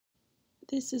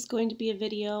This is going to be a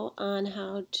video on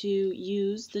how to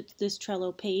use this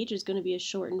Trello page. It's going to be a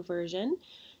shortened version.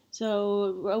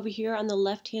 So over here on the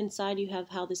left hand side you have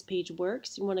how this page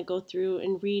works. You want to go through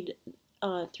and read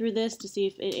through this to see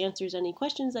if it answers any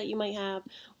questions that you might have,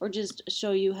 or just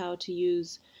show you how to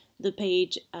use the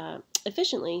page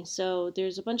efficiently. So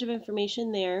there's a bunch of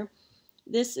information there.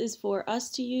 This is for us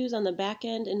to use on the back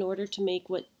end in order to make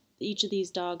what each of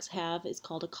these dogs have is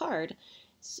called a card.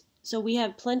 So we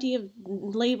have plenty of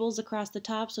labels across the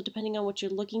top, so depending on what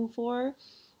you're looking for,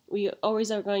 we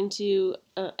always are going to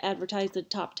advertise the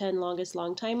top 10 longest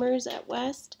long timers at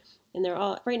West, and they're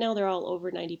all, right now they're all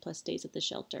over 90 plus days at the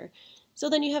shelter. So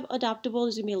then you have Adoptable.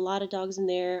 There's going to be a lot of dogs in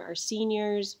there. Our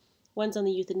seniors, ones on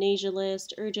the euthanasia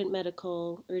list, urgent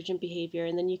medical, urgent behavior,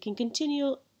 and then you can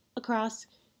continue across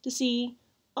to see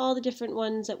all the different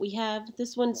ones that we have.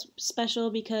 This one's special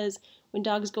because when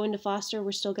dogs go into foster,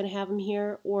 we're still going to have them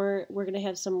here, or we're going to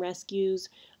have some rescues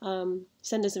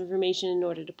send us information in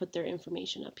order to put their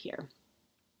information up here.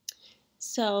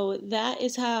 So that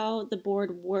is how the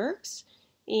board works,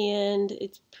 and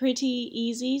it's pretty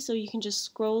easy, so you can just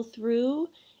scroll through.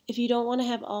 If you don't want to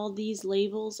have all these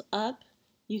labels up,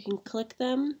 you can click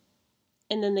them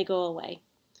and then they go away.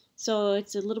 So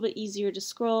it's a little bit easier to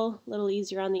scroll, a little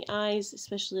easier on the eyes,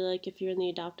 especially like if you're in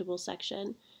the adoptable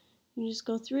section. You just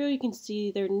go through, you can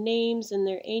see their names and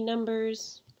their A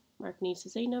numbers. Mark needs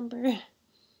his A number.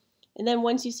 And then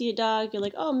once you see a dog, you're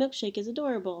like, oh, Milkshake is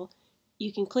adorable.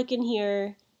 You can click in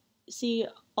here, see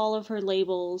all of her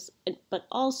labels, but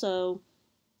also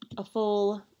a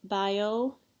full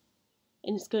bio.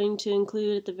 And it's going to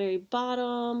include at the very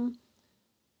bottom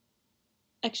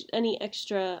any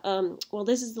extra, well,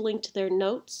 this is the link to their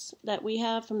notes that we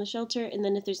have from the shelter, and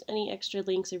then if there's any extra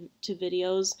links to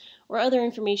videos or other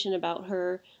information about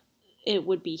her, it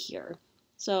would be here.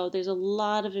 So there's a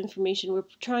lot of information. We're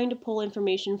trying to pull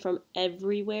information from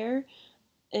everywhere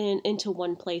and into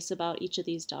one place about each of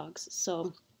these dogs.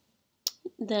 So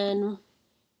then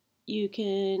you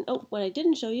can, oh, what I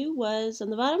didn't show you was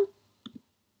on the bottom,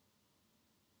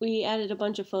 we added a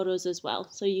bunch of photos as well.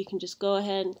 So you can just go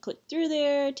ahead and click through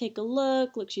there, take a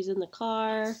look. Look, she's in the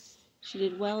car. She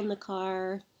did well in the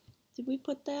car. Did we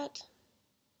put that?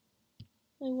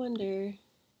 I wonder.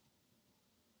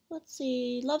 Let's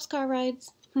see. Loves car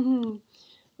rides.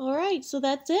 Alright, so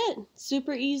that's it.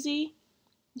 Super easy.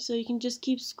 So you can just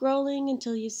keep scrolling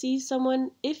until you see someone.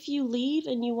 If you leave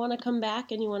and you want to come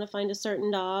back and you want to find a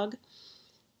certain dog,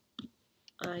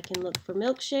 I can look for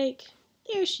Milkshake.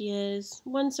 There she is.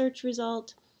 One search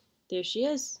result. There she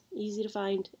is. Easy to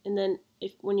find. And then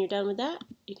when you're done with that,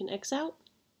 you can X out.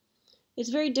 It's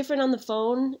very different on the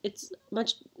phone. It's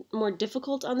much more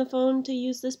difficult on the phone to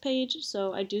use this page,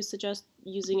 so I do suggest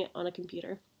using it on a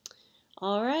computer.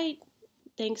 All right.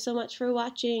 Thanks so much for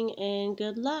watching, and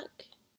good luck.